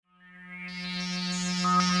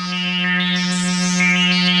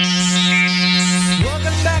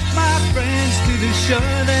show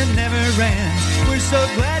that never ends. We're so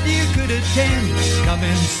glad you could attend. Come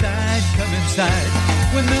inside, come inside.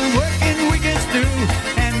 When the working week is through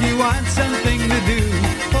and you want something to do,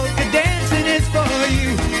 polka dancing is for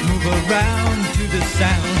you. Move around to the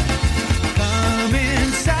sound. Come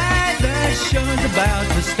inside, the show's about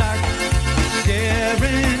to start.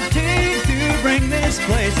 Guaranteed to bring this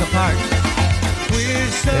place apart.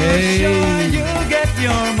 We're so sure you'll get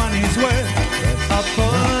your money's worth. A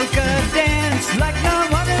polka dance like no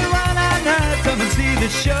other one on earth. Come and see the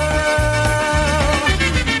show.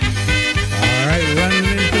 All right, running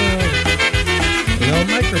into a little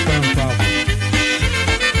microphone problem.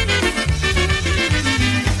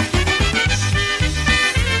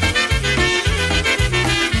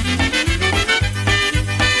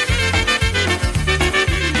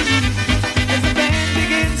 As the band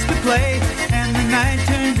begins to play and the night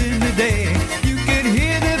turns into day, you can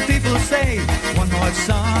hear the people say, one more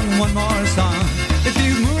song, one more song. If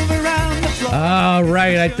you move around the floor. All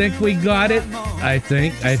right, I think we got it. I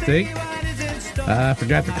think. I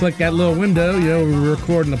forgot to click that little window. You know, we were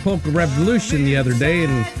recording the Polka Revolution the other day,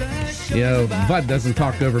 and, you know, Bud doesn't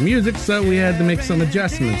talk over music, so we had to make some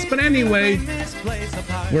adjustments. But anyway,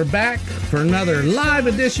 we're back for another live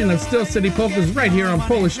edition of Still City Polkas right here on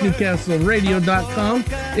PolishNewcastleRadio.com.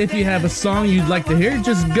 If you have a song you'd like to hear,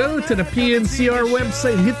 just go to the PNCR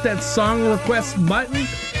website, hit that song request button,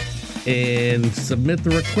 and submit the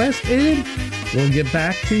request, and we'll get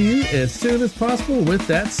back to you as soon as possible with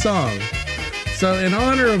that song. So in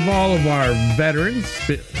honor of all of our veterans,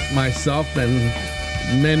 myself and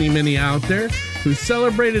many out there who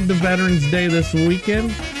celebrated the Veterans Day this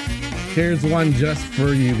weekend, here's one just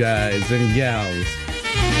for you guys and gals.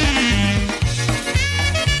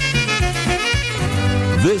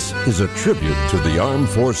 This is a tribute to the armed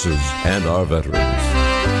forces and our veterans.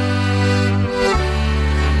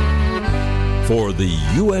 For the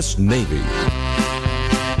U.S. Navy.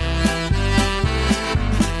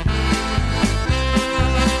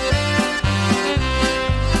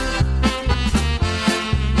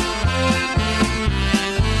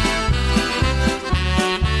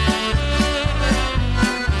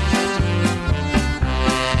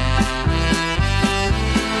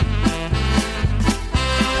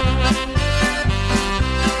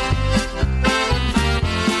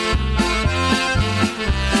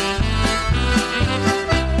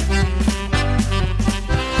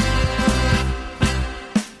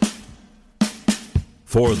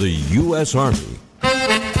 For the U.S. Army.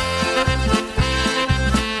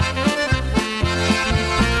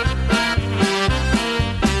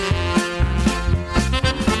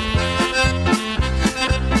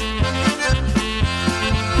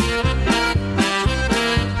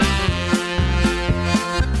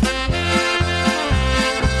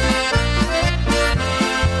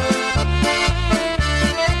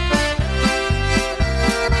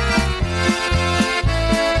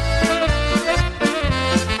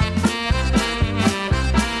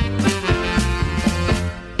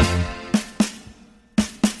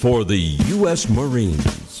 For the U.S.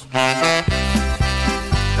 Marines.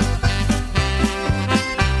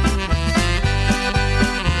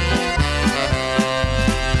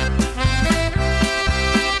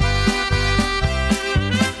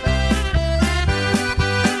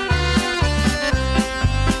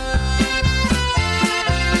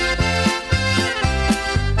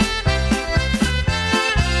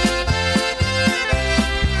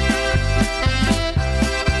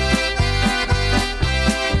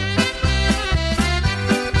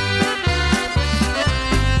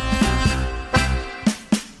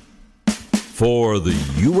 For the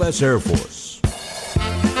U.S. Air Force.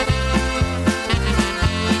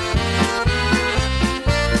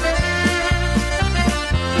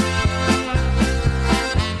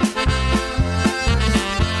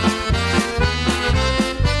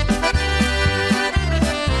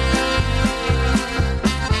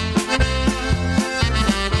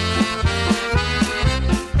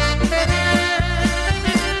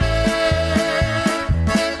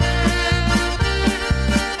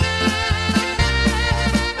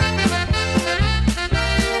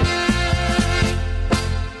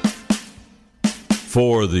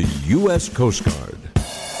 For the U.S. Coast Guard.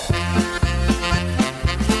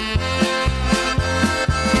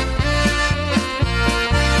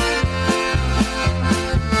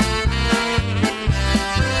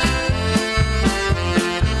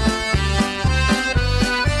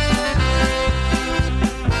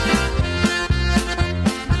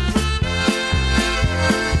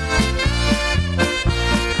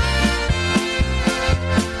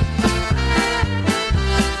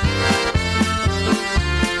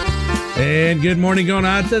 And good morning going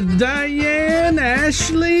out to Diane,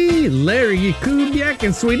 Ashley, Larry Kubiak,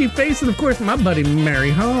 and Sweetie Face, and of course my buddy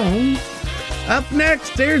Mary Holmes. Up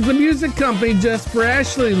next, there's the music company just for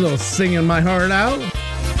Ashley, a little Singing My Heart Out.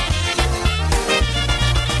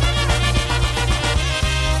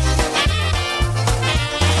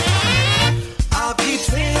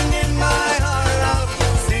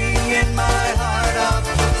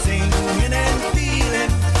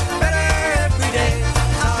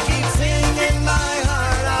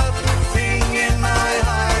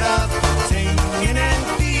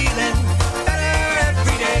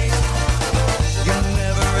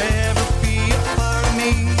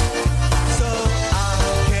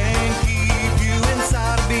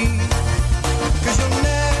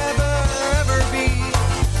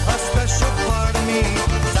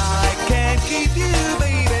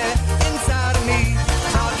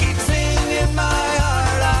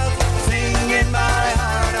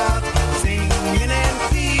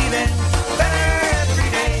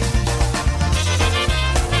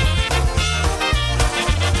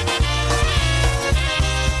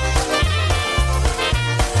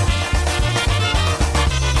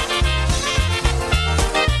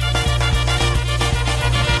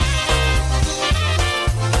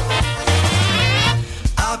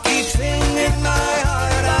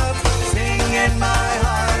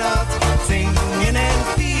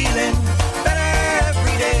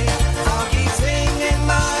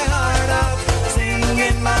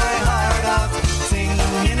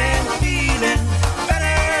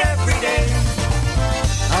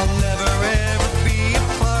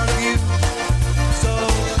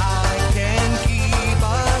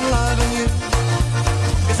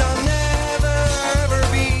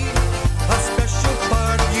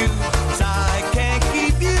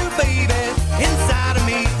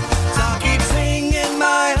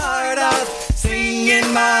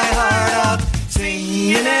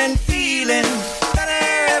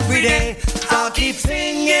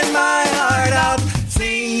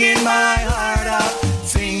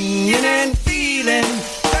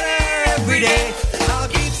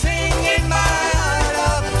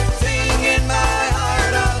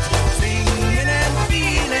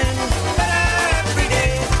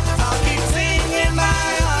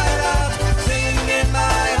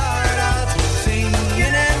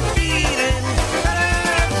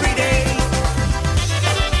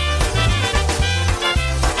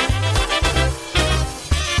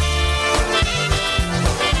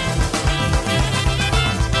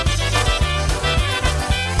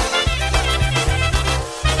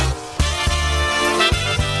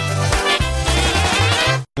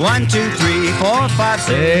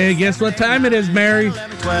 Hey, guess what time it is, Mary?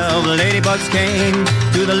 11, 12, the ladybugs came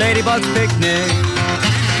to the ladybugs picnic.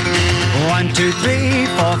 1, 2, 3,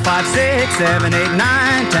 4, 5, 6, 7, 8,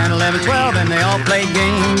 9, 10, 11, 12, and they all played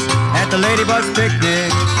games at the ladybugs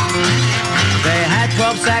picnic. They had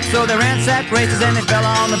 12 sacks, so they ran sack races, and they fell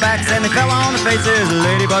on the backs, and they fell on the faces. The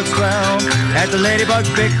ladybugs 12 at the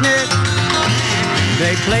ladybugs picnic.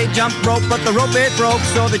 They played jump rope, but the rope it broke,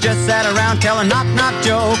 so they just sat around telling knock-knock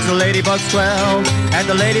jokes. The ladybugs 12 at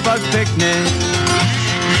the ladybugs picnic.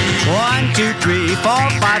 1, 2, 3, 4,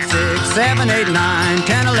 5, 6, 7, 8, 9,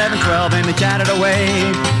 10, 11, 12, and they chatted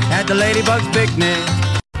away at the ladybugs picnic.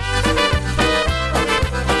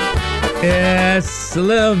 Yes, a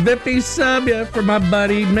little Vippy Subya for my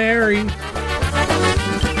buddy Mary.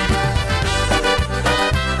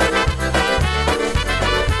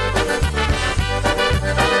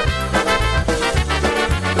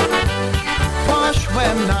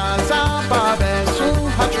 Poszłem na zabawę,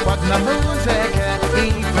 słuchać ładna muzykę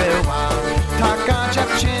i była taka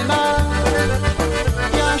dziewczyna.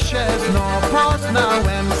 Ja się znów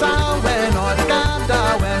poznałem, całe noc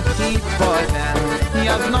gadałem i potem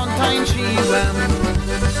ja z nią tańczyłem.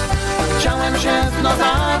 Chciałem się z nią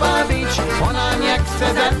zabawić, ona nie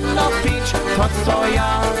chce ze mną pić. To co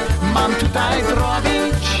ja mam tutaj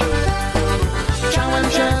zrobić? Chciałem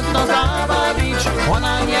się z nią zabawić,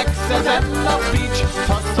 ona nie chce ze mną pić.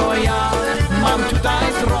 To co ja mam tutaj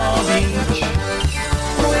zrobić?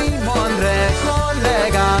 Mój mądry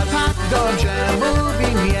kolega tak dobrze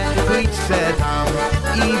mówi mnie, pójdź se tam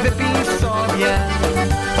i wypij sobie.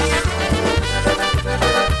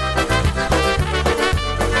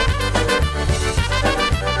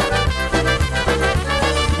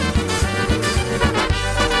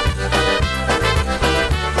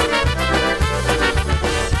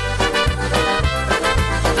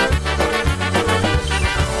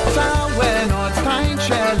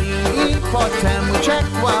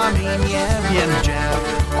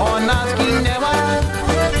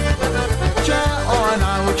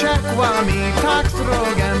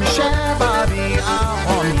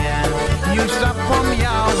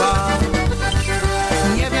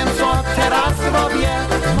 zrobię,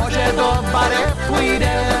 może do baru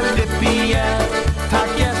pójdę, wypiję,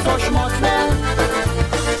 takie coś mocne.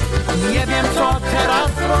 Nie wiem co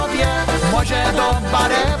teraz zrobię, może do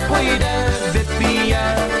baru pójdę, wypiję,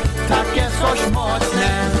 takie coś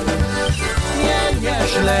mocne. Nie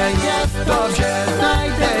źle, jest dobrze,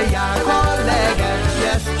 znajdę ja kolegę,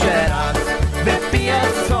 jeszcze raz wypiję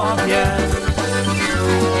sobie.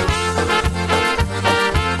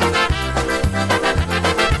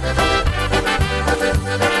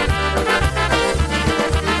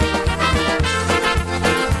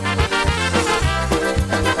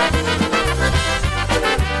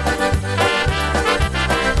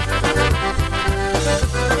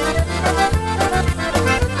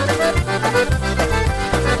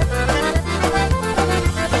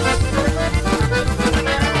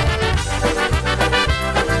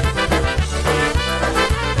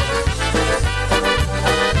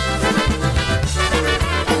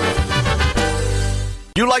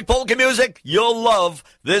 You like polka music? You'll love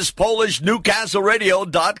this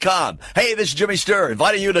PolishNewcastleRadio.com. Hey, this is Jimmy Sturr,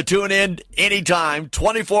 inviting you to tune in anytime,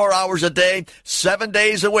 24 hours a day, 7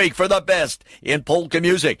 days a week for the best in polka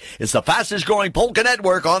music. It's the fastest growing polka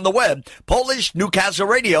network on the web,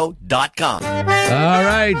 PolishNewcastleRadio.com. All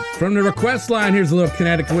right, from the request line, here's a little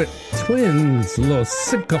Connecticut Twins, a little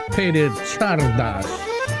syncopated Czardash.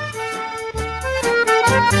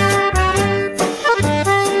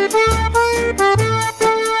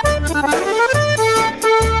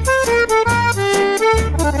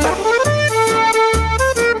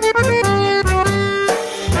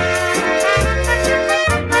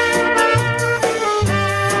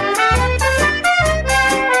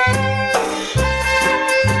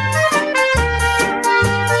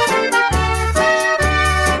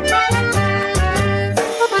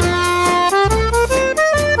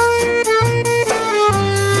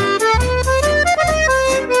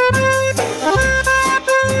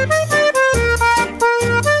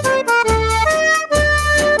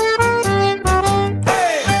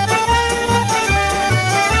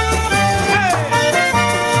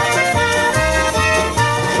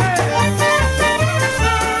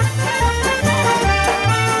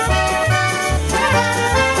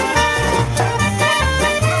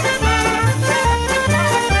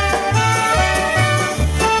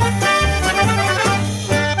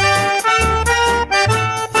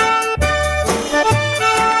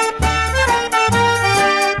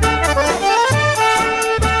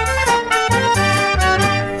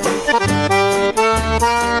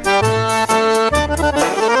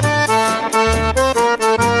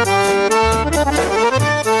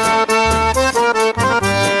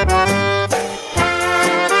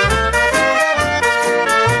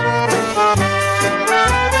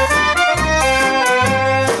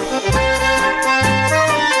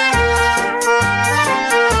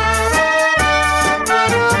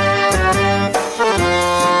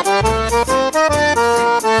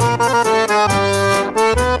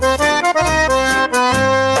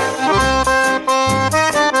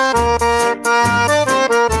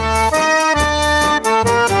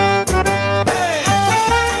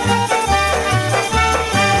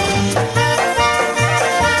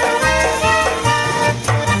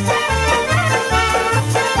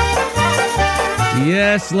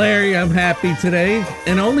 Yes, Larry, I'm happy today,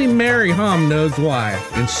 and only Mary Hom knows why,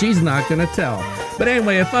 and she's not going to tell. But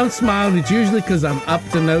anyway, if I'm smiling, it's usually because I'm up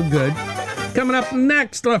to no good. Coming up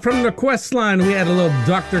next from the quest line, we had a little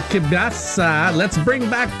Dr. Kibasa. Let's bring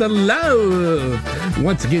back the love.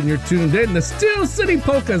 Once again, you're tuned in to Steel City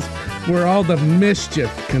Polkas, where all the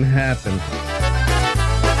mischief can happen.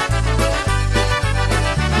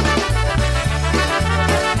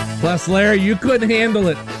 Plus, Larry, you couldn't handle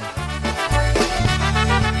it.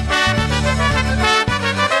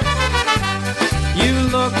 You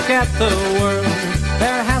look at the world,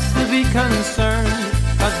 there has to be concern,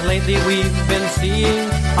 'cause lately we've been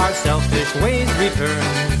seeing our selfish ways return.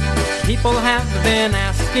 People have been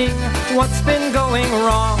asking what's been going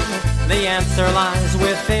wrong. The answer lies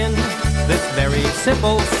within this very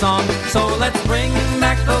simple song. So let's bring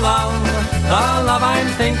back the love I'm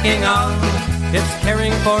thinking of. It's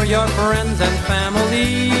caring for your friends and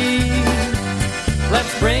family.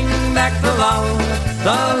 Let's bring back the love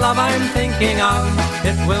I'm thinking of.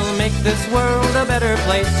 It will make this world a better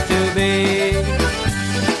place to be.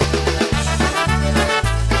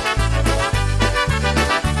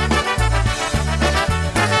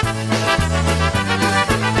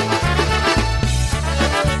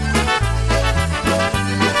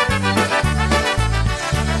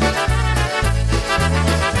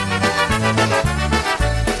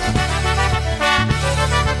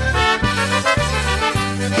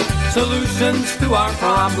 Solution Solutions to our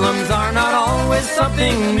problems are not always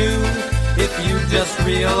something new. If you just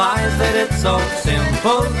realize that it's so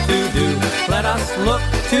simple to do. Let us look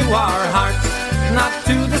to our hearts, not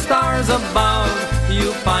to the stars above.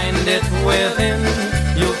 You'll find it within,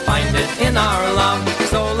 you'll find it in our love.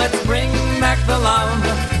 So let's bring back the love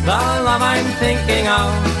I'm thinking of.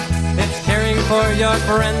 It's caring for your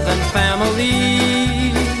friends and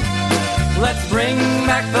family. Let's bring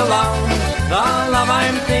back the love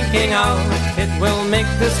I'm thinking of. It will make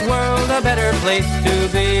this world a better place to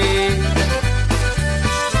be.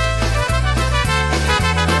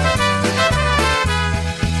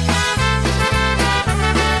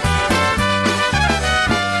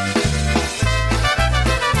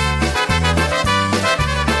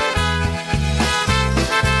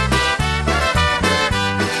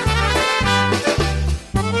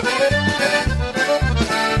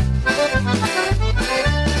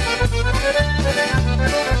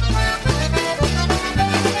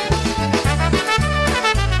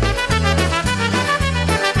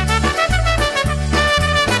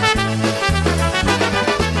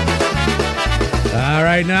 All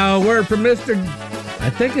right, now a word from Mr. I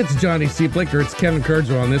think it's Johnny Seaplick or it's Kevin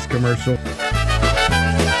Kurdzo on this commercial.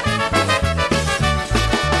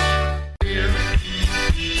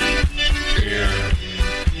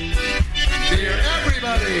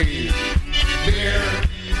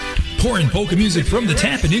 Pouring polka music from the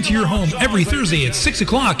tap and into your home every Thursday at 6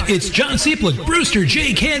 o'clock. It's John Seaplick, Brewster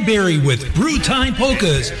J. Cadbury with Brew Time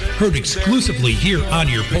Polkas. Heard exclusively here on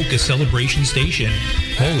your polka celebration station,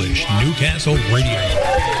 Polish Newcastle Radio.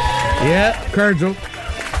 Yeah, Kurdzo.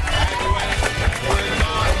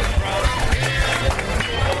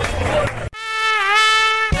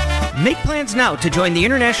 Make plans now to join the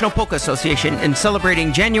International Polka Association in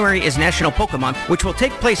celebrating January is National Polka Month, which will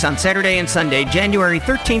take place on Saturday and Sunday, January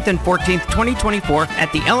 13th and 14th, 2024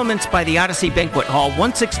 at the Elements by the Odyssey Banquet Hall,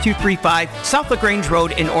 16235 South LaGrange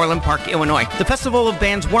Road in Orland Park, Illinois. The Festival of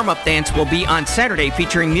Bands warm-up dance will be on Saturday,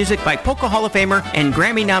 featuring music by Polka Hall of Famer and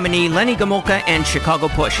Grammy nominee Lenny Gomulka and Chicago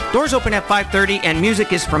Push. Doors open at 5:30 and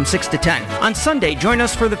music is from 6 to 10. On Sunday, join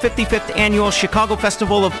us for the 55th Annual Chicago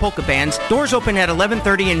Festival of Polka Bands. Doors open at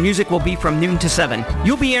 11:30 and music will be from noon to 7.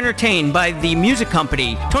 You'll be entertained by the Music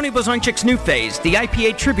Company, Tony Blazonczyk's New Phase, the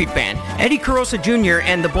IPA Tribute Band, Eddie Carosa Jr.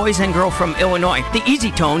 and the Boys and Girl from Illinois, the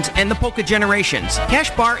Easy Tones, and the Polka Generations.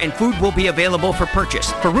 Cash bar and food will be available for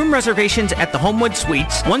purchase. For room reservations at the Homewood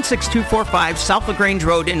Suites, 16245 South LaGrange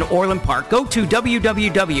Road in Orland Park, go to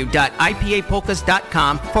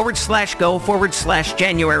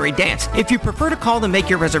www.ipapolkas.com/go/January Dance. If you prefer to call to make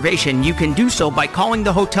your reservation, you can do so by calling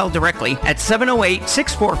the hotel directly at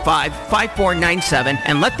 708-645-5497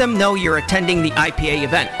 and let them know you're attending the IPA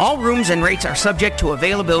event. All rooms and rates are subject to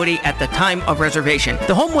availability at the time of reservation.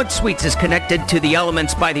 The Homewood Suites is connected to the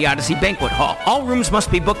Elements by the Odyssey Banquet Hall. All rooms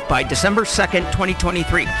must be booked by December 2nd,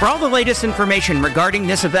 2023. For all the latest information regarding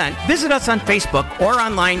this event, visit us on Facebook or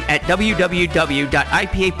online at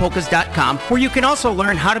www.ipapolkas.com, where you can also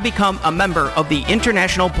learn how to become a member of the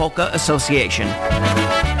International Polka Association.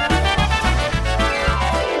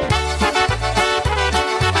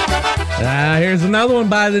 Here's another one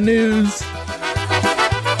by the news.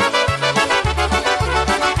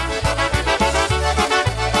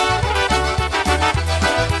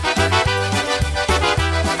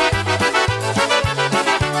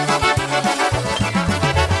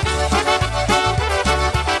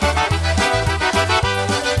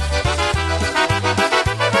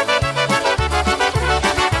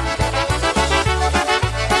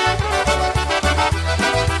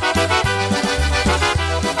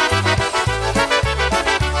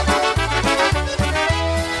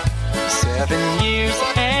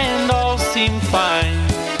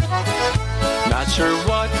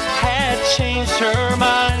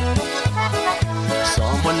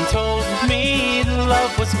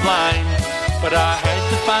 Blind, but I had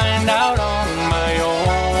to find out on my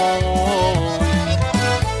own.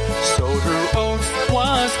 Sowed her oats,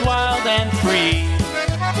 was wild and free.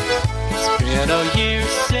 It's been a year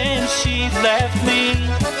since she left me.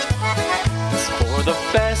 It's for the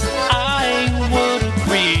best, I would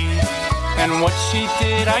agree. And what she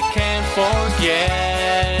did, I can't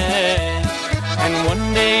forget. And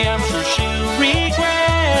one day I'm sure she'll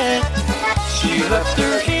regret. She left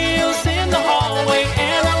her heels in the hallway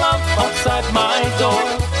and her love outside my door,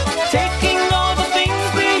 taking all the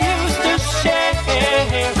things we used to share.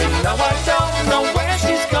 And now I don't know where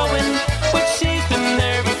she's going, but she's been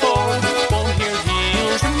there before. Won't hear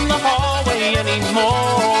heels in the hallway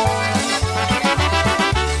anymore.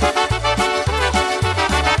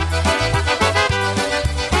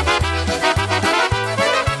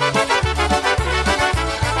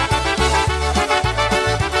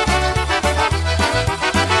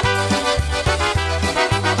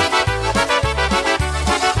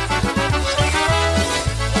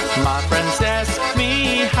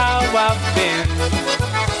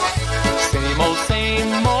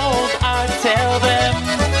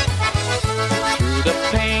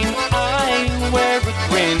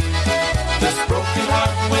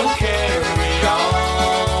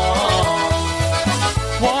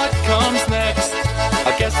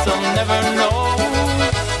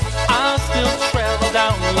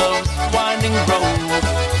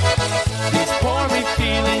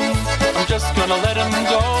 just gonna let him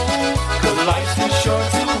go. 'Cause life's too short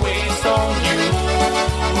to waste on you.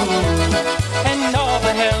 And all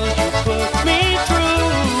the hell you put me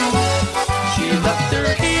through. She left her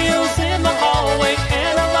heels in the hallway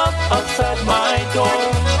and a love outside my door.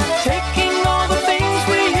 Taking all the things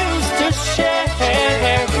we used to share.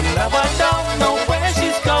 And now I don't know where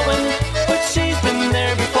she's going, but she's been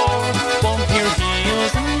there before. Won't hear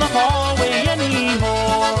heels in the hallway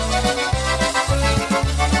anymore.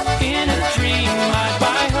 In a dream I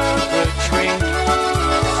buy her a drink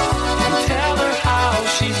and tell her how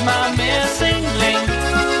she's my missing link.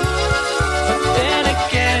 But then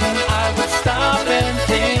again I would stop and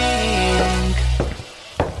think.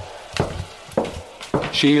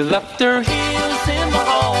 She left her heels in the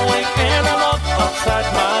hallway and a love outside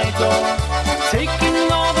my door. Taking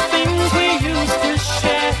all the things we used to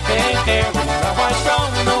share. And now I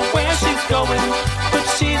don't know where she's going, but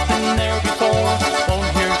she's been there before. Won't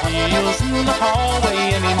hear heels in the hallway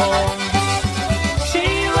anymore. She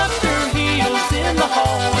left her heels in the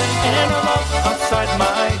hallway and a love outside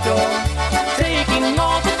my door. Taking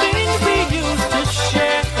all the things we used to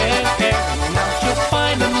share. Now she'll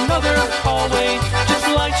find another hallway just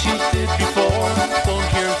like she did before. Won't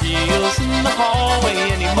hear heels in the hallway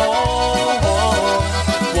anymore.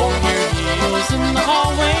 Won't hear heels in the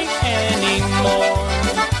hallway anymore.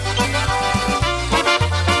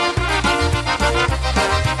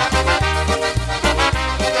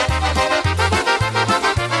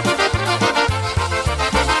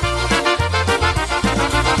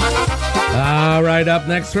 All right, up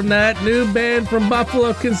next from that new band from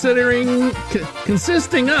Buffalo, consisting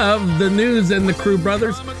of the News and the Crew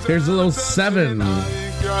Brothers. Here's a little 7.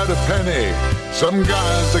 Got a penny. Some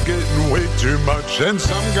guys are getting way too much, and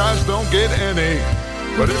some guys don't get any.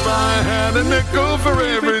 But if I had a nickel for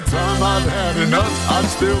every time I've had enough, I'd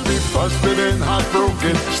still be busted and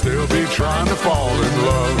heartbroken, still be trying to fall in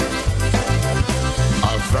love.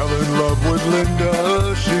 I fell in love with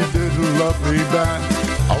Linda, she didn't love me back.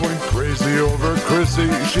 I went crazy over Chrissy,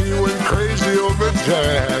 she went crazy over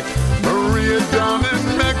Jack. Maria down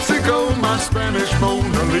in Mexico, my Spanish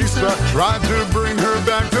Mona Lisa, tried to bring her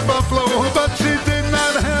back to Buffalo, but she did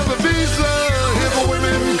not have a visa. If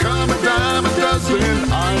women come a dime a dozen,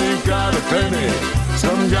 I ain't got a penny.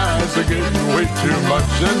 Some guys are getting way too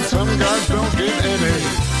much, and some guys don't get any.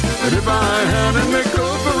 And if I had a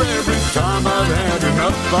nickel for every time I've had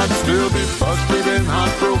enough, I'd still be busted and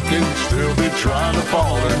heartbroken, still be trying to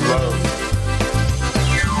fall in love.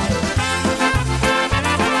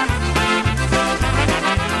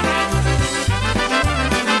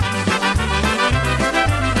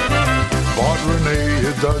 Bought Renee a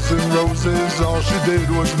dozen roses, all she did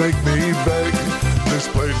was make me beg.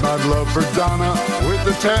 Displayed my love for Donna with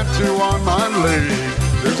a tattoo on my leg.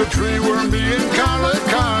 There's a tree where me and Carla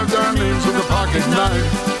carved our names with a pocket knife.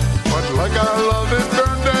 But like our love, it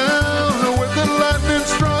burned down with a lightning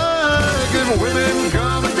strike. If women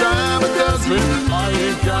come a dime a dozen, I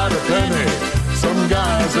ain't got a penny. Some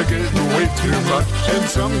guys are getting way too much, and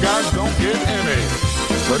some guys don't get any.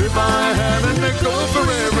 But if I had a nickel for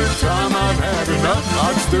every time I've had enough,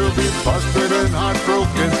 I'd still be busted and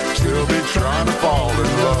heartbroken, still be trying to fall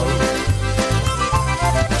in love.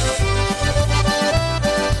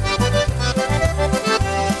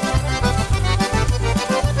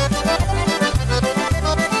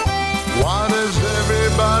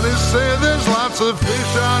 Everybody say there's lots of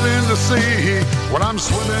fish out in the sea. When I'm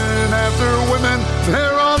swimming after women,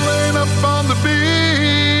 they're all laying up on the beach.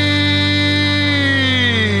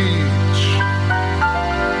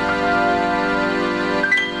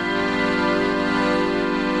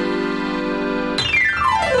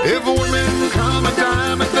 If women come a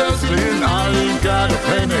dime a dozen, I ain't got a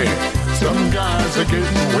penny. Some guys are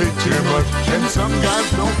getting way too much, and some guys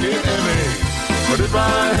don't get any. But if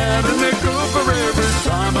I had a nickel for every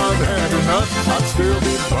time I've had enough, I'd still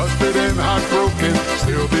be busted and heartbroken,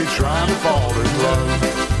 still be trying to fall in love.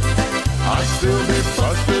 I'd still be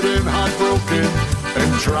busted and heartbroken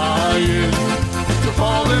and trying to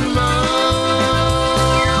fall in love.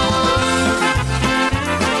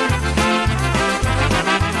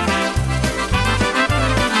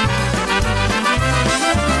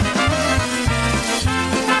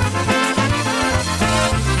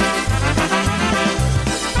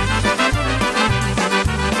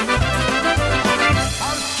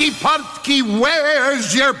 Partki,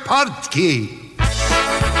 where's your partki?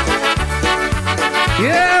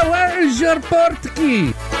 Yeah, where's your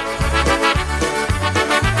partki?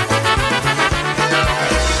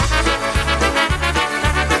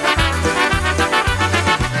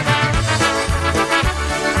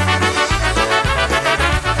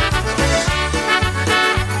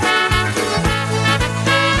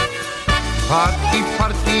 Party,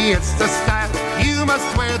 party, it's the style. You must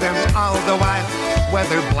wear them all the while.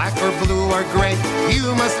 Whether black or blue or gray,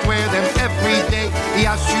 you must wear them every day.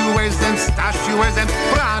 Yashu wears them, Stashu wears them,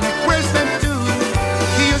 Franek wears them too.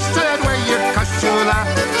 You should wear your koszula,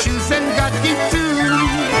 shoes and gadki too.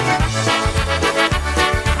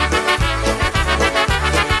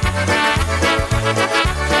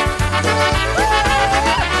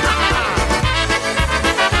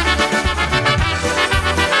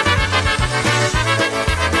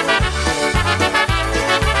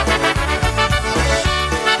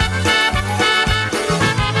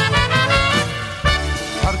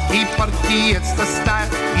 It's the style.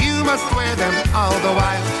 You must wear them all the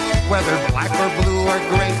while. Whether black or blue or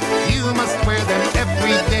gray, you must wear them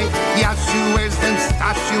every day. Yashu wears them,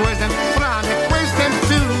 Stashu wears them, Franek wears them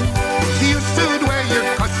too. You should wear your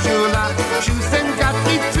koszula, shoes and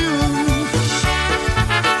gadki too.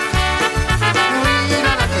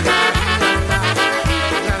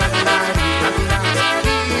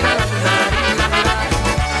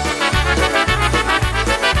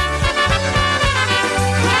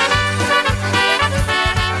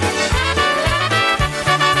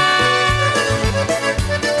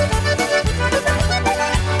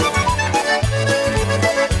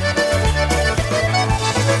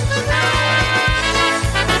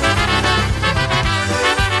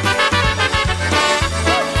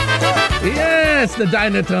 Yes, the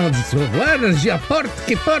Dynatones. Where's your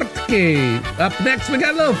portky? Up next, we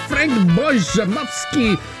got a little Frank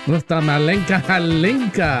Bojanowski with the Malenka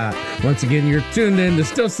Halenka. Once again, you're tuned in to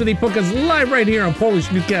Still City Polkas live right here on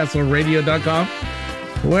PolishNewcastleRadio.com,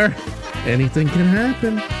 where anything can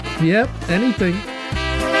happen. Yep, anything.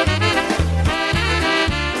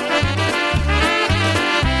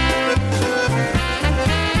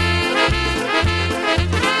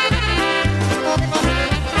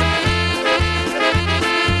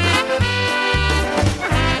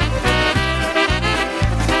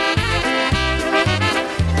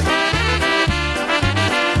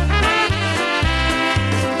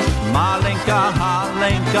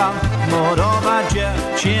 Morowa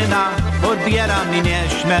dziewczyna odbiera mnie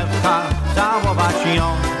śmiecha, całować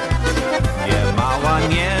ją. Nie mała,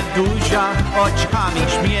 nie duża, oczkami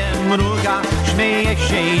śmie mruga, śmieje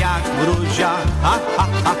się jak wróża, ha, ha,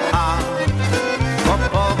 ha, ha.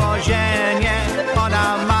 Po powozienie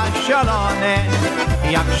ona ma szalone,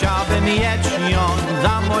 jak chciałbym mieć ją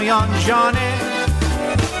za moją żonę.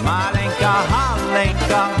 Maleńka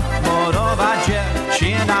Halenka, morowa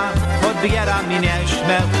dziewczyna, odbiera mnie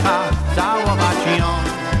śmiecha, całować ją.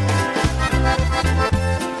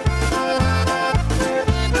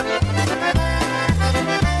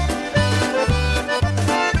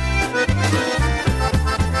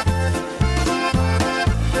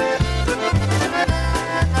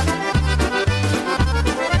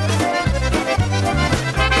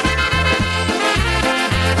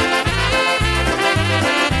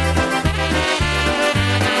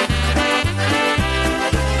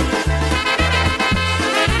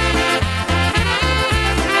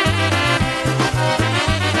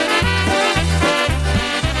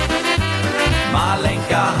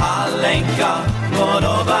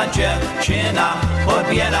 Morowa dziewczyna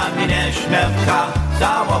odbiera mnie śmiewka,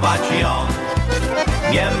 całować ją.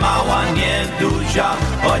 Nie mała, nie duża,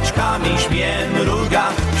 oczkami śmie mruga,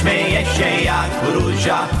 śmieje się jak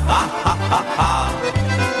wróża, ha, ha, ha, ha.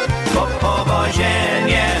 Po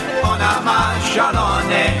powozienie ona ma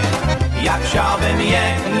szalone, jak chciałbym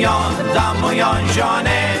ją za moją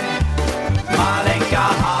żonę. Maleńka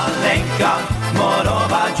Halenka,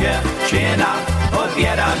 morowa dziewczyna,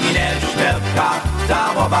 odbiera mnie śmiewka,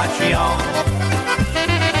 całować ją.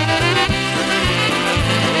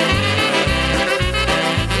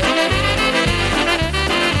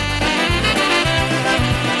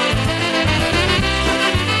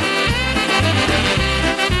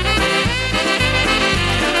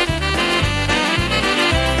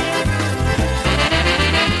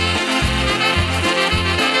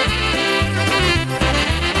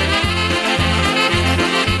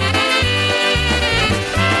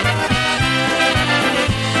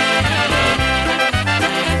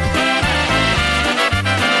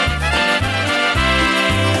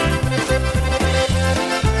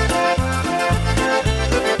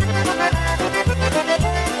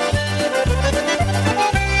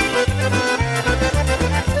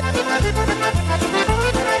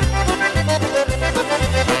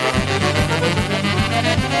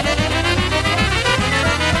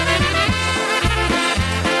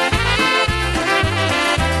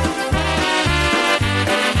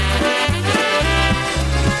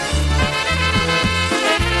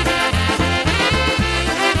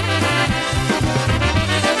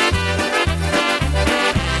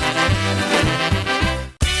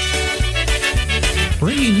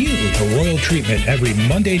 treatment every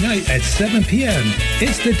Monday night at 7 p.m.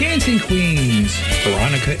 It's the Dancing Queens,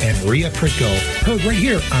 Veronica and Maria Pritko, heard right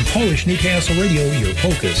here on Polish Newcastle Radio, your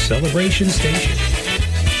polka celebration station.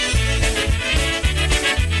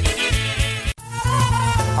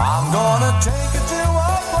 I'm gonna take you to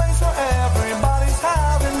a place where everybody's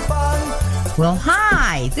having fun. Well,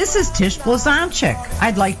 hi, this is Tish Blazonczyk.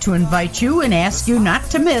 I'd like to invite you and ask you not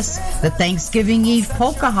to miss the Thanksgiving Eve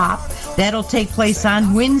Polka Hop. That'll take place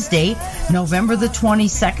on Wednesday, November the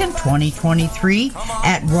 22nd, 2023,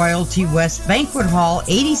 at Royalty West Banquet Hall,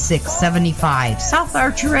 8675 South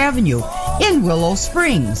Archer Avenue in Willow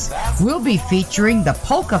Springs. We'll be featuring the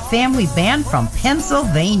Polka Family Band from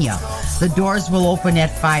Pennsylvania. The doors will open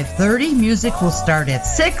at 5:30. Music will start at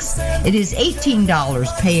 6. It is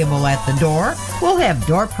 $18 payable at the door. We'll have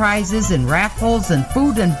door prizes and raffles, and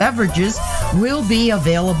food and beverages will be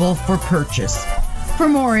available for purchase. For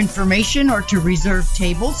more information or to reserve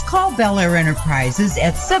tables, call Bel Air Enterprises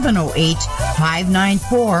at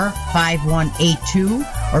 708-594-5182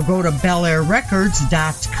 or go to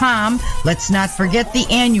BelAirRecords.com. Let's not forget the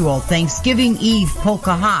annual Thanksgiving Eve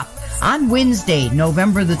Polka Hop on Wednesday,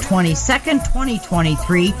 November the 22nd,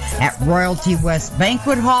 2023 at Royalty West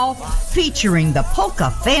Banquet Hall, featuring the Polka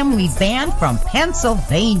Family Band from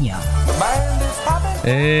Pennsylvania.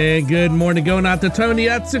 And good morning, going out to Tony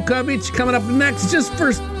Atsukovich. Coming up next, just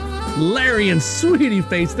first, Larry and Sweetie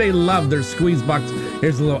Face. They love their squeeze box.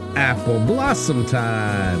 Here's a little apple blossom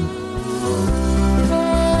time.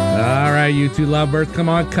 All right, you two lovebirds, come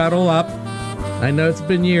on, cuddle up. I know it's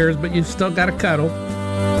been years, but you still got to cuddle.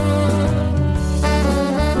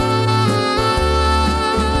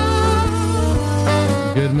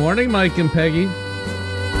 Good morning, Mike and Peggy.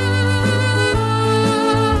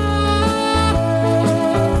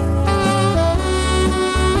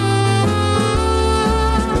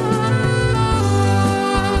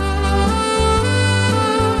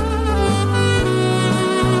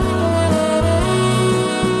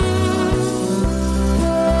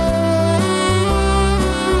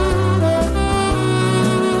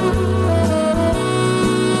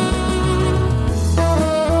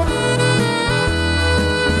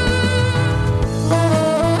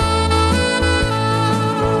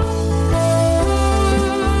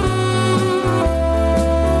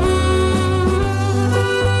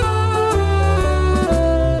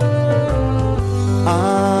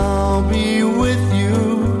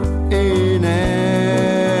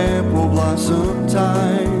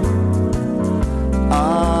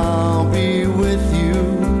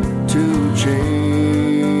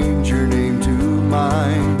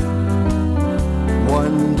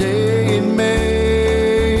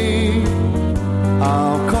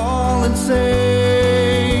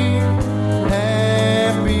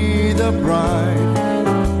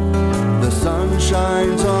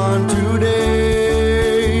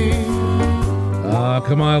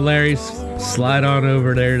 Come on, Larry, slide on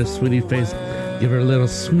over there to Sweetie Face. Give her a little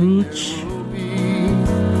smooch.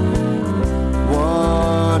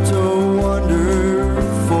 What a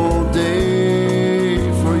wonderful day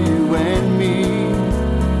for you and me.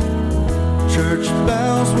 Church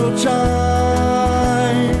bells will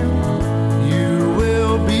chime. You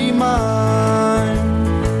will be mine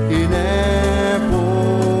in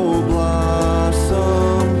apple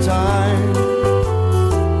blossom time.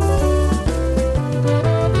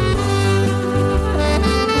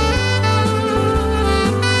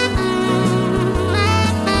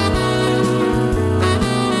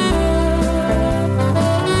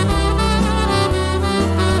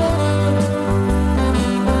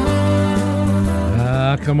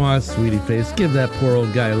 Come on, Sweetie Face. Give that poor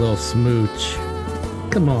old guy a little smooch.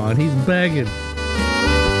 Come on, he's begging.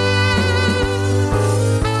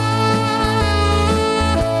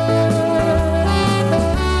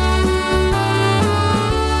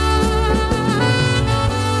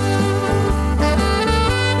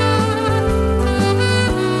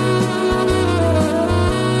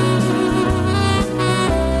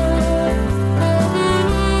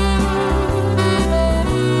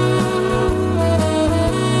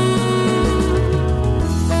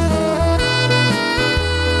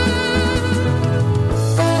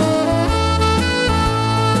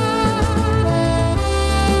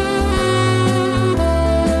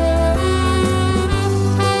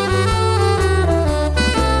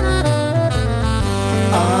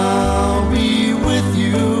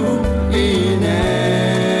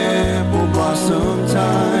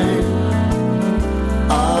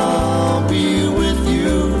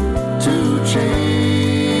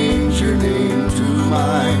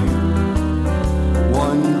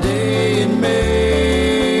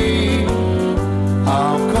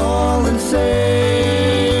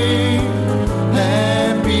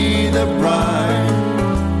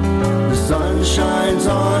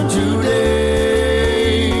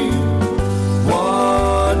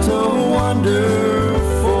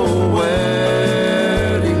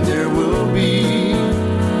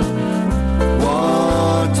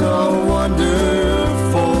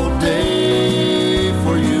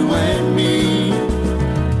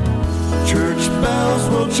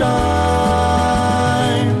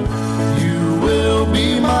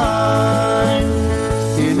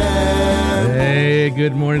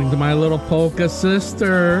 Polka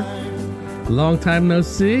sister. Long time no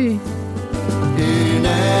see.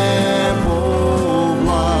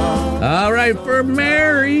 All right, for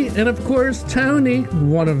Mary and, of course, Tony,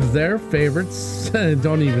 one of their favorites.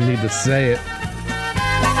 Don't even need to say it.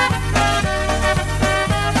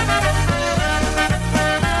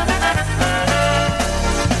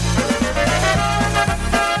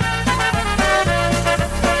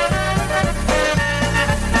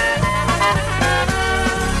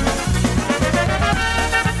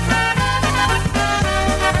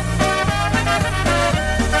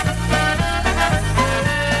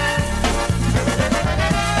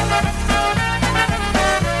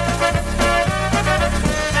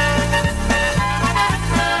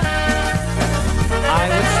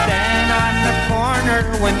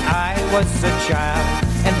 Was a child,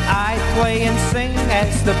 and I'd play and sing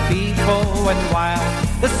as the people went wild.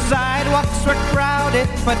 The sidewalks were crowded,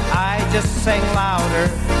 but I just sang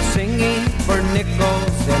louder, singing for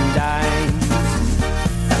nickels and dimes.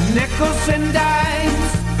 Nickels and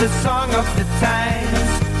dimes, the song of the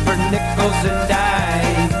times, for nickels and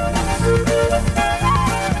dimes.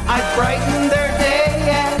 I brighten their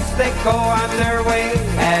day as they go on their way,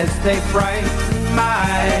 as they brighten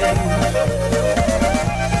mine.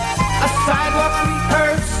 Sidewalk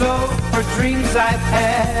rehearsal for dreams I've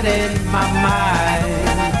had in my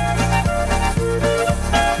mind.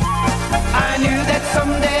 I knew that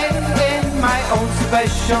someday in my own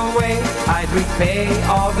special way I'd repay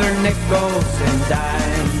all their nickels and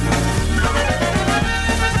dimes.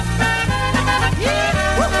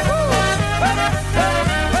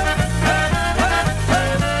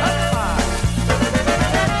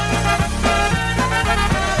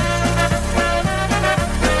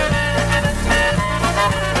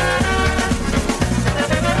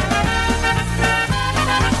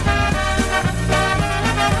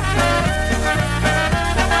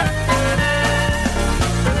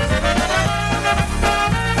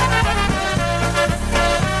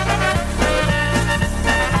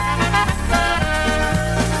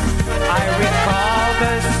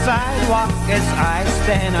 As I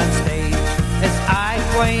stand on stage, as I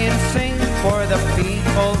play and sing for the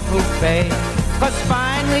people who pay. 'Cause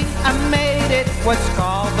finally I made it, what's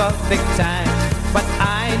called the big time. But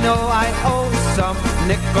I know I owe some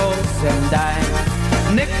nickels and dimes.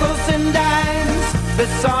 Nickels and dimes, the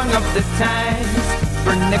song of the times,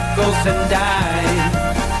 for nickels and dimes.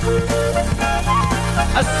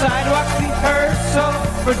 A sidewalk rehearsal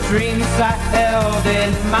for dreams I held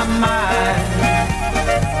in my mind.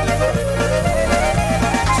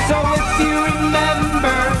 So if you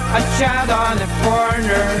remember a child on the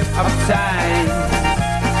corner of time,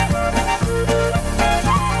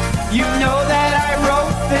 you know that I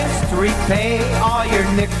wrote this to repay all your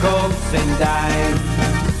nickels and dimes.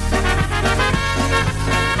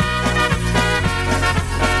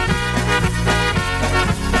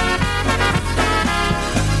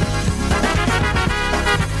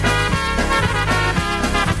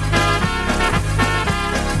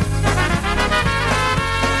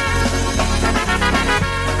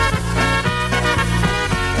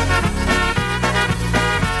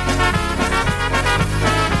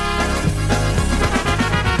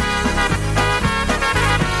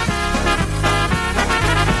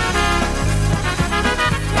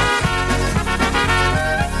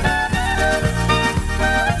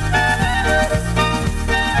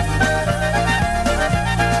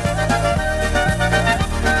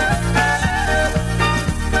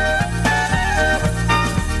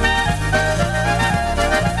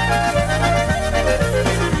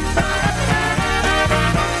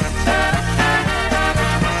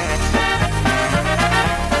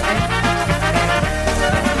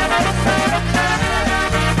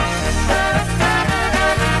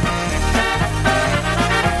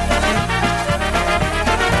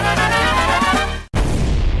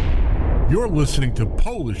 Listening to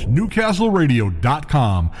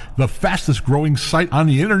PolishNewcastleRadio.com, the fastest growing site on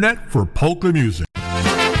the internet for polka music.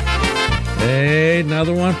 Hey,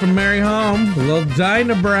 another one from Mary Home. A little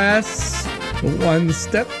Dyna Brass. One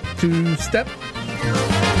step, two step.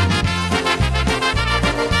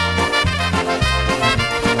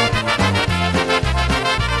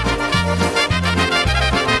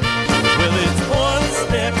 Well, it's one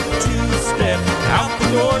step, two step, out the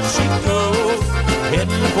door she goes,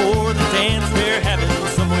 heading for the dance fair, having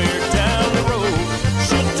somewhere down the road.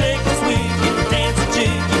 She'll take a swing and dance a jig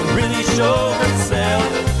and really show herself,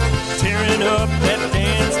 tearing up that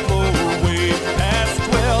dance floor way past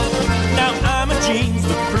 12. Now I'm a jeans,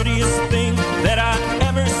 the prettiest thing that I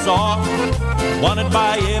ever saw, wanted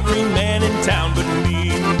by every man in town but me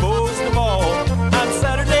most of all. On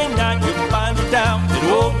Saturday night you'll find her down at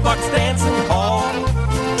Old Bucks dancing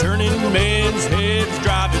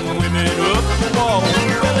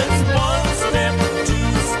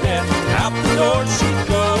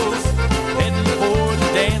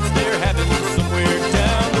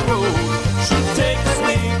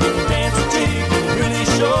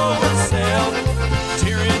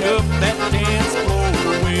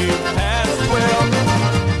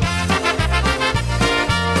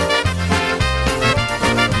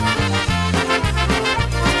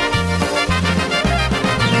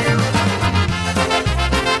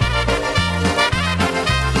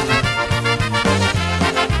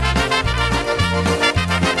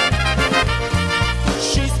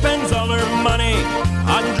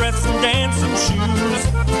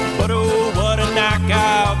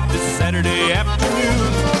Saturday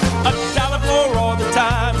afternoon. $1 for all the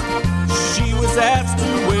time she was asked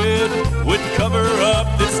to wed would cover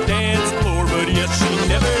up this dance floor, but yes, she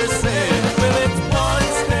never said. Well, it's one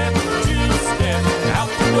step, two step, out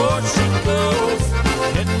the door she goes,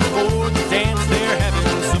 heading for the dance they're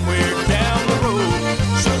having somewhere down the road.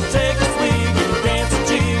 She'll take a swing and dance a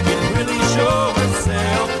jig and really show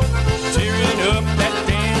herself, tearing up that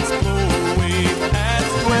dance floor way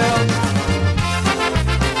past 12.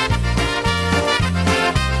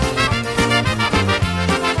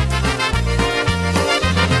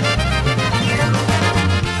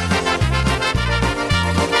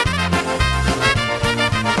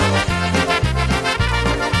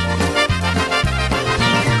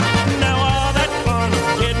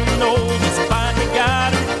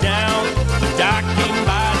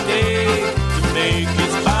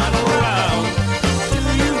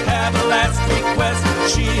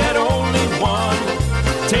 She had only one.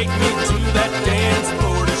 Take me to that dance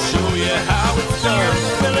floor to show you how it's done.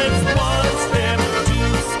 Well, it's one step,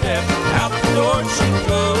 two step, out the door she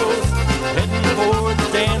goes, heading for the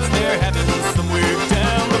dance they're having somewhere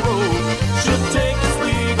down the road. She'll take a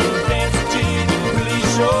swig and dance a jig and really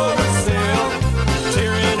show herself,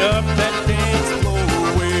 tearing up that dance floor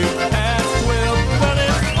way past 12. Well,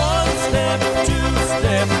 it's one step, two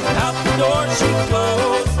step, out the door she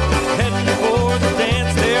goes, heading for the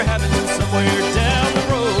dance they're having somewhere down the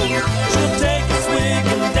road. She'll take a swig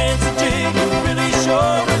and dance a jig and really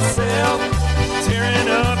show herself, tearing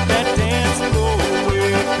up that dance floor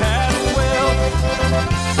way past 12.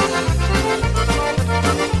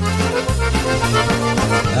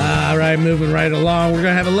 All right, moving right along. We're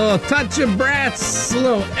going to have a little touch of Brats, a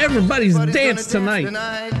little Everybody's Dance tonight.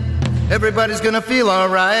 Everybody's gonna feel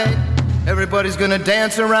alright. Everybody's gonna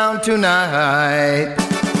dance around tonight.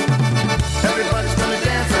 Everybody's gonna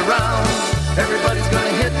dance around. Everybody's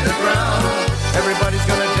gonna hit the ground. Everybody's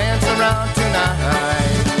gonna dance around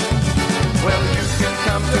tonight. Well, you can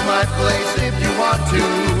come to my place if you want to.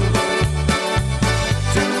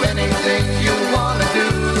 Do anything you wanna do.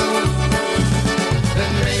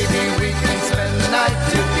 Then maybe we can spend the night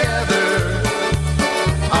together.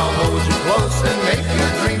 I'll hold you close and make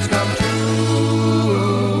your dreams come true.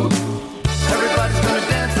 Everybody's gonna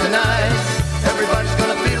dance tonight. Everybody's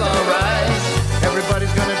gonna feel alright.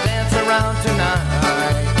 Everybody's gonna dance around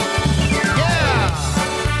tonight. Yeah!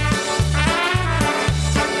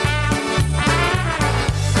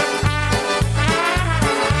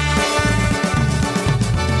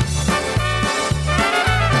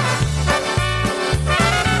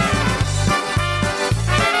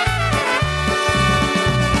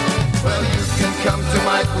 Well, you can come to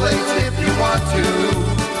my place if you want to.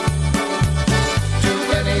 Do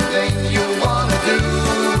anything you wanna do.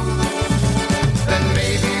 Then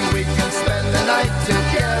maybe we can spend the night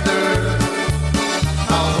together.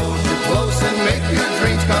 I'll hold you close and make your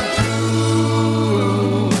dreams come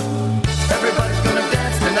true. Everybody's gonna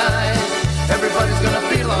dance tonight. Everybody's gonna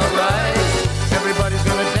feel alright. Everybody's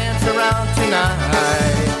gonna dance around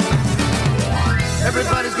tonight.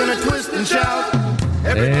 Everybody's gonna twist and shout.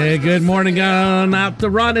 Hey, good morning on out to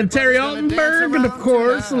Ron and Terry Altenberg, and of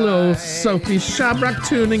course, a little Sophie Shabrock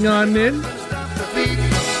tuning on in.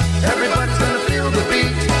 Everybody's gonna feel the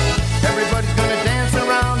beat. Everybody's gonna dance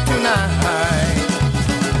around tonight.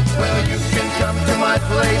 Well, you can come to my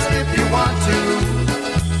place if you want to.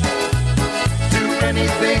 Do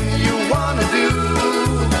anything you wanna do.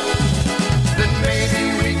 Then maybe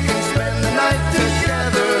we can spend the night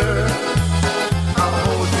together. I'll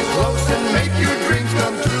hold you close and make your dreams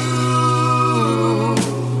come true.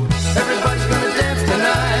 Everybody's gonna dance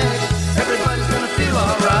tonight. Everybody's gonna feel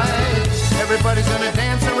alright. Everybody's gonna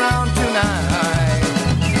dance around tonight.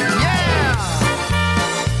 Yeah!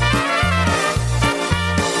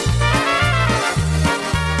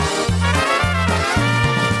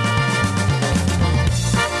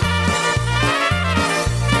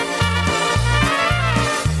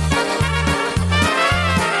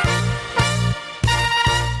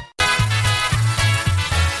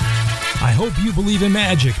 I hope you believe in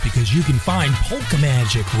magic, because you can find Polka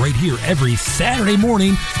Magic right here every Saturday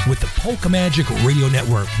morning with the Polka Magic Radio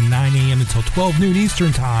Network, 9 a.m. until 12 noon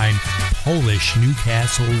Eastern Time, Polish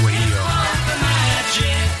Newcastle Radio. Polka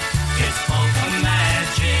magic, it's polka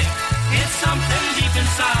magic. It's something deep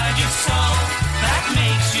inside your soul that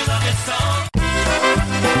makes you love it so.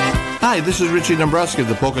 Hi, this is Richie Dombrowski of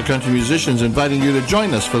the Polka Country Musicians, inviting you to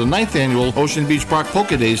join us for the 9th annual Ocean Beach Park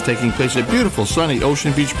Polka Days, taking place at beautiful, sunny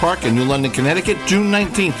Ocean Beach Park in New London, Connecticut, June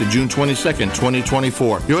 19th to June 22nd,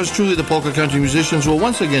 2024. Yours truly, the Polka Country Musicians, will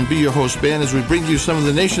once again be your host band as we bring you some of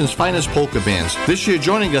the nation's finest polka bands. This year,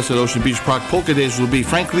 joining us at Ocean Beach Park Polka Days will be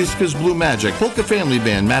Frank Liska's Blue Magic, Polka Family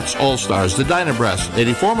Band, Matt's All-Stars, the Dyna Brass,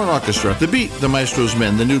 Eddie Foreman Orchestra, The Beat, the Maestro's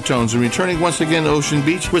Men, the New Tones, and returning once again to Ocean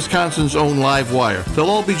Beach, Wisconsin's own Live Wire. They'll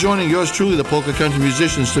all be joining yours truly, the Polka Country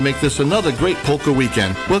Musicians, to make this another great polka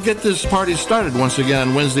weekend. We'll get this party started once again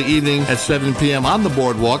on Wednesday evening at 7 p.m. on the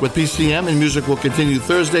boardwalk with PCM, and music will continue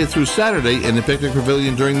Thursday through Saturday in the Picnic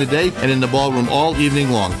Pavilion during the day and in the ballroom all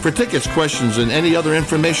evening long. For tickets, questions, and any other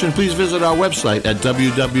information, please visit our website at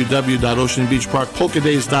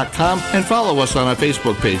www.oceanbeachparkpolkadays.com and follow us on our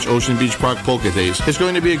Facebook page, Ocean Beach Park Polka Days. It's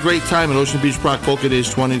going to be a great time at Ocean Beach Park Polka Days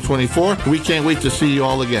 2024. We can't wait to see you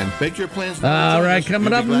all again. Make your plans. All right,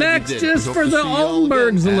 coming up next, just for the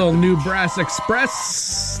Oldenburgs, a little New Brass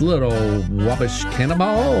Express, little Wabash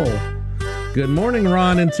Cannonball. Good morning,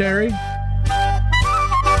 Ron and Terry.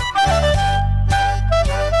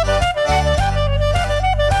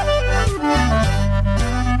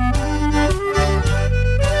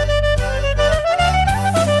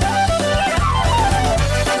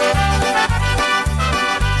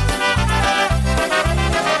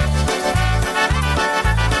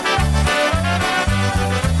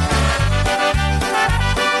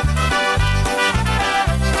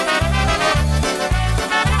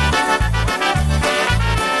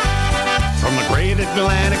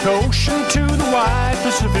 Ocean to the wide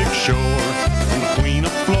Pacific shore, from the queen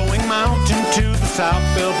of flowing mountain to the south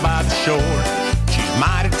built by the shore. She's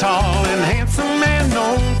mighty tall and handsome and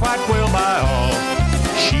known quite well by all.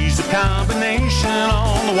 She's a combination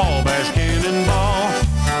on the Wabash Cannonball.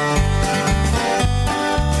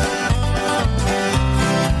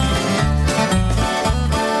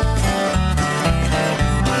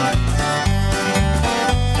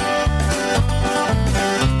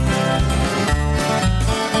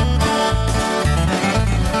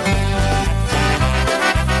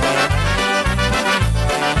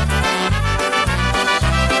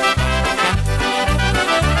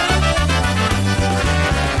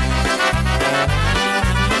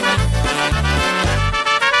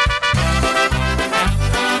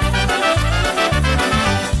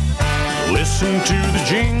 Listen to the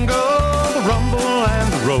jingle, the rumble,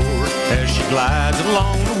 and the roar as she glides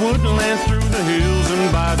along the woodlands, through the hills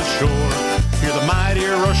and by the shore. Hear the mighty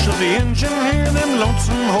rush of the engine, hear them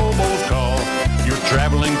lonesome hobos call. You're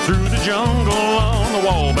traveling through the jungle on the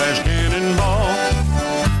Wabash Cannonball.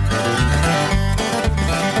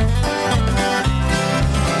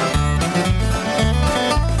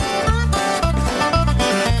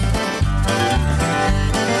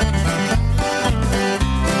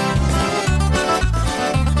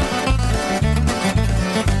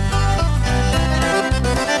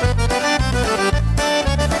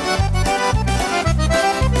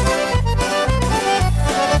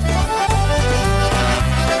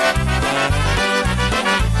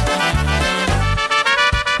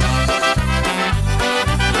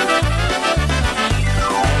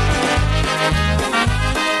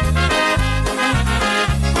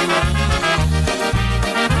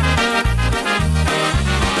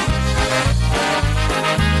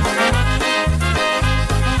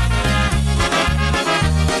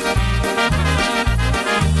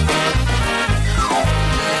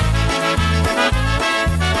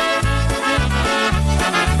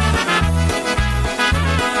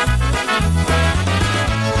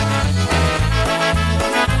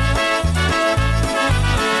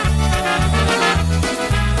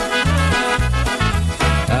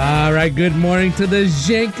 Good morning to the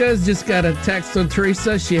Zhenkas. Just got a text from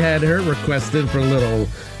Teresa. She had her request in for a little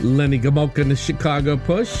Lenny Gomulka in the Chicago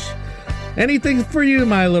Push. Anything for you,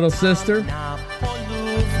 my little sister?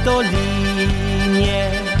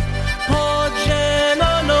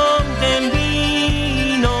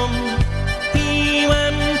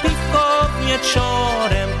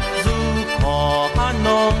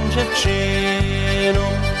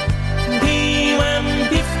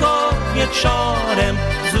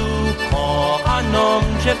 kochaną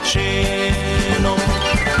dziewczyną.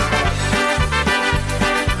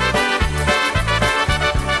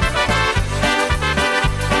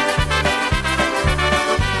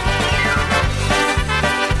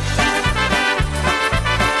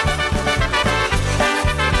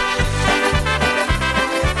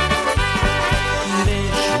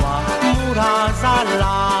 Wyszła chmura za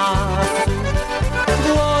lasu,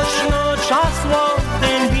 głośno trzasło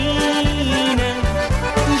dębinem,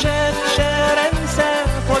 dziewczę ręce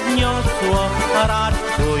podniosło,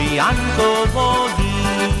 ratuj Janku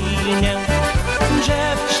boginię.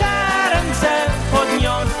 Dziewczę ręce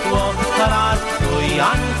podniosło, ratuj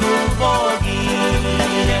Janku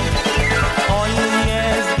boginię. Oj,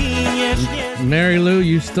 nie zginiesz, nie Mary Lou,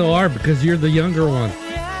 you still are because you're the younger one.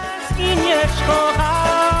 zginiesz,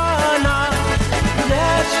 kochana.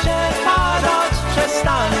 Deszcze padać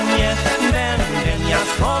przestanie, będę ja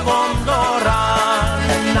z tobą do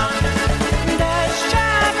rana. Deszcze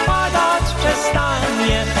padać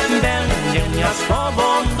przestanie, będę ja z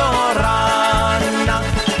tobą do rana.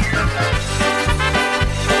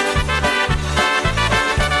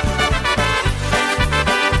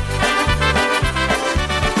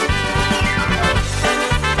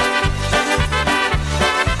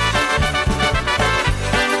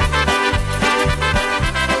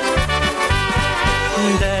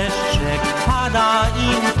 Deszczek pada i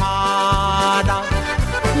pada,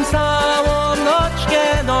 całą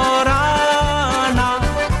noczkę do rana.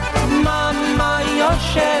 Mama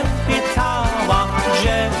już się pytała,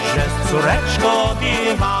 że córeczko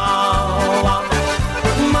biewała.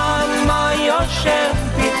 Mama już się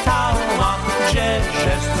pytała, że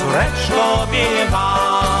córeczko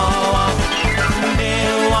biewała.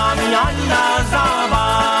 Byłam ja na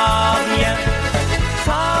zabawie,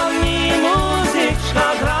 tam mi muzyczka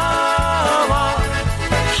grała.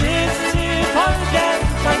 Wszyscy Polkę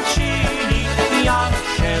tańczyli, ja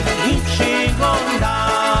się im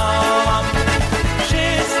przyglądałam.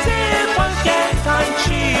 Wszyscy Polkę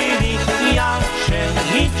tańczyli, ja się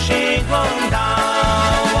im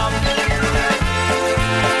przyglądałam.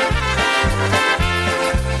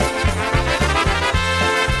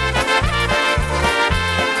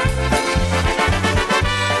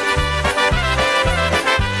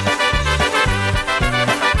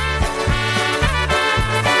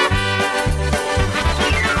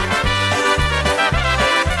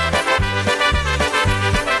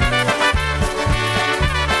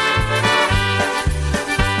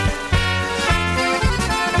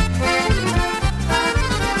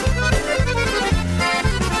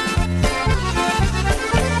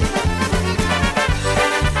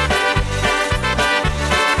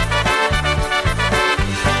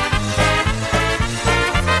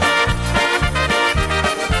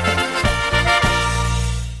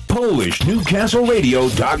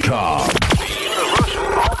 PolishNewcastleRadio.com.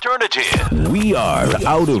 Alternative. We are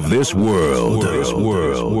out of this world.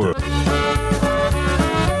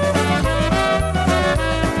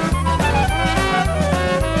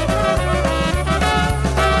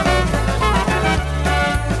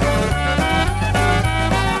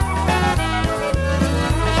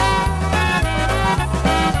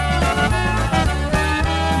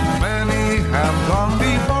 Many have gone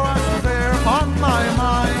before us, they're on my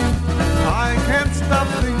mind. I can't stop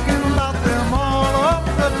thinking about them all of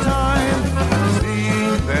the time.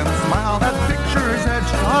 Seeing them smile, that picture's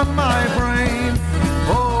etched on my brain.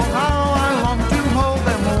 Oh, how I long to hold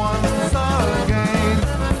them once again.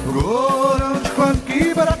 Górę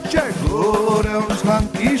szklanki, bracie, górę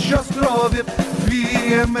szklanki, siostrowie,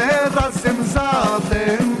 pijemy razem za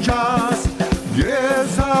ten czas. Nie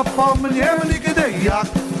zapomnę nigdy, jak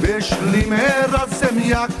wyszliśmy razem,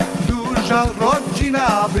 jak duża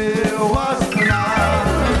rodzina była z nas.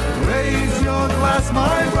 Raise your glass,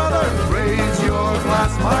 my brother, raise your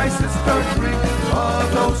glass, my sister, drink a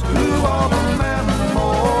toast to all the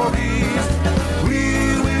memories.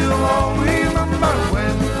 We will all remember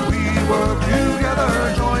when we were together,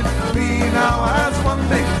 joined me now as one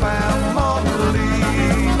big family.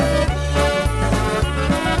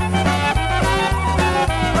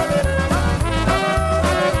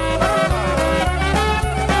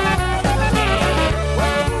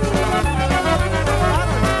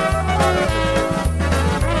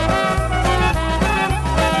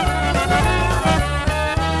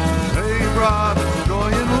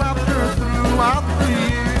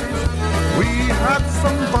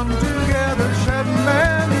 Some fun together, shed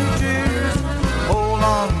many tears. Hold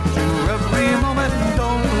on to every moment,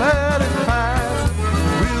 don't let it pass.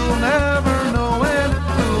 We'll never know when it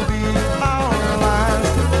will be our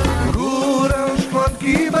last. Górę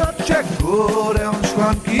szklanki, bracie, górę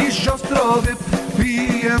szklanki, siostrowie,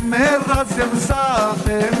 pijemy razem za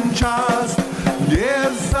ten czas. Nie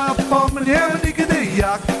zapomnę nigdy,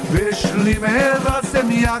 jak wyszliśmy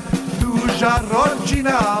razem, jak duża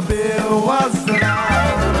rodzina była z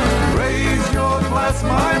nas. Raise your glass,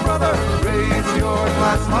 my brother, raise your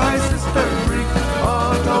glass, my sister, drink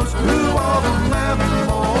a toast to all the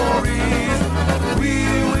memories. We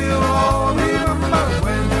will all remember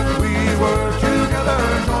when we were together,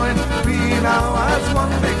 joined me now as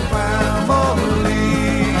one big family.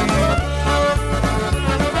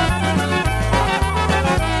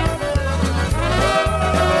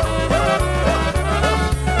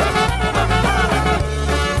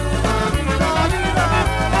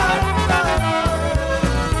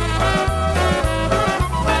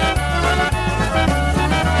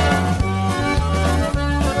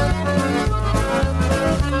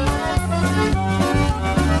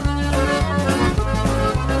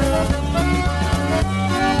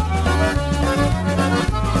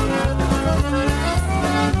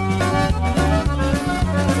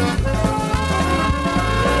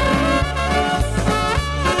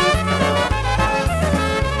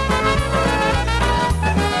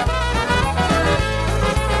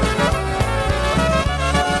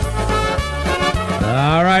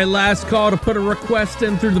 last call to put a request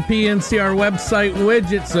in through the PNCR website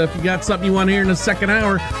widget. So if you got something you want to hear in the second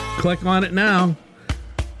hour, click on it now.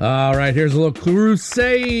 All right, here's a little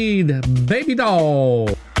Crusade, Baby Doll.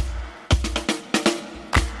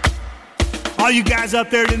 All you guys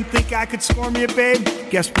out there didn't think I could score me a babe?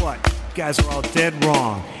 Guess what? You guys are all dead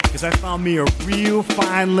wrong. Because I found me a real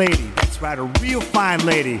fine lady. That's right, a real fine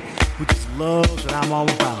lady who just loves what I'm all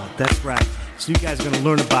about. That's right. So you guys are going to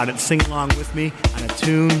learn about it. Sing along with me on a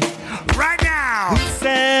tune right now. Who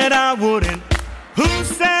said I wouldn't? Who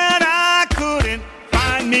said I couldn't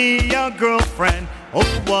find me a girlfriend? Oh,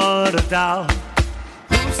 what a doll.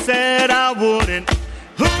 Who said I wouldn't?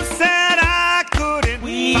 Who said I couldn't?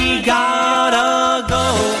 We gotta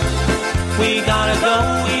go. We gotta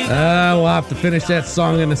go. We'll have to finish that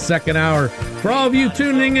song in the second hour. For all of you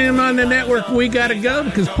tuning in on the network, we gotta go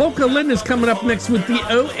because Polka Lynn is coming up next with the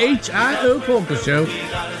OHIO Polka Show.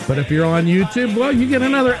 But if you're on YouTube, well, you get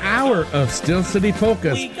another hour of Steel City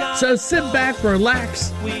Polkas. So sit back,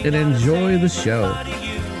 relax, and enjoy the show.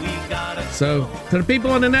 So, to the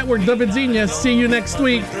people on the network, do widzenia. See you next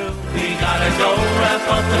week. We gotta go wrap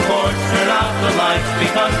up the court, turn off the lights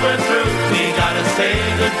because we're through. We gotta say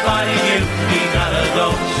goodbye to you. We gotta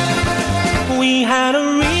go. We had a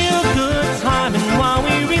real good time, and while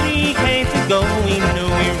we really came to go, we knew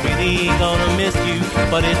we really gonna miss you.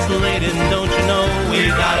 But it's late, and don't you know? We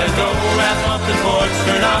gotta go wrap up the court,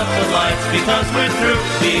 turn off the lights because we're through.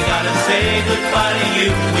 We gotta say goodbye to you.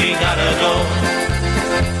 We gotta go.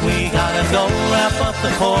 We gotta go wrap up the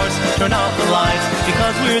course, turn off the lights,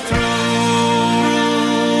 because we're through.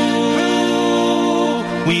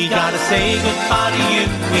 We gotta say goodbye to you,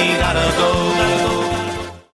 we gotta go.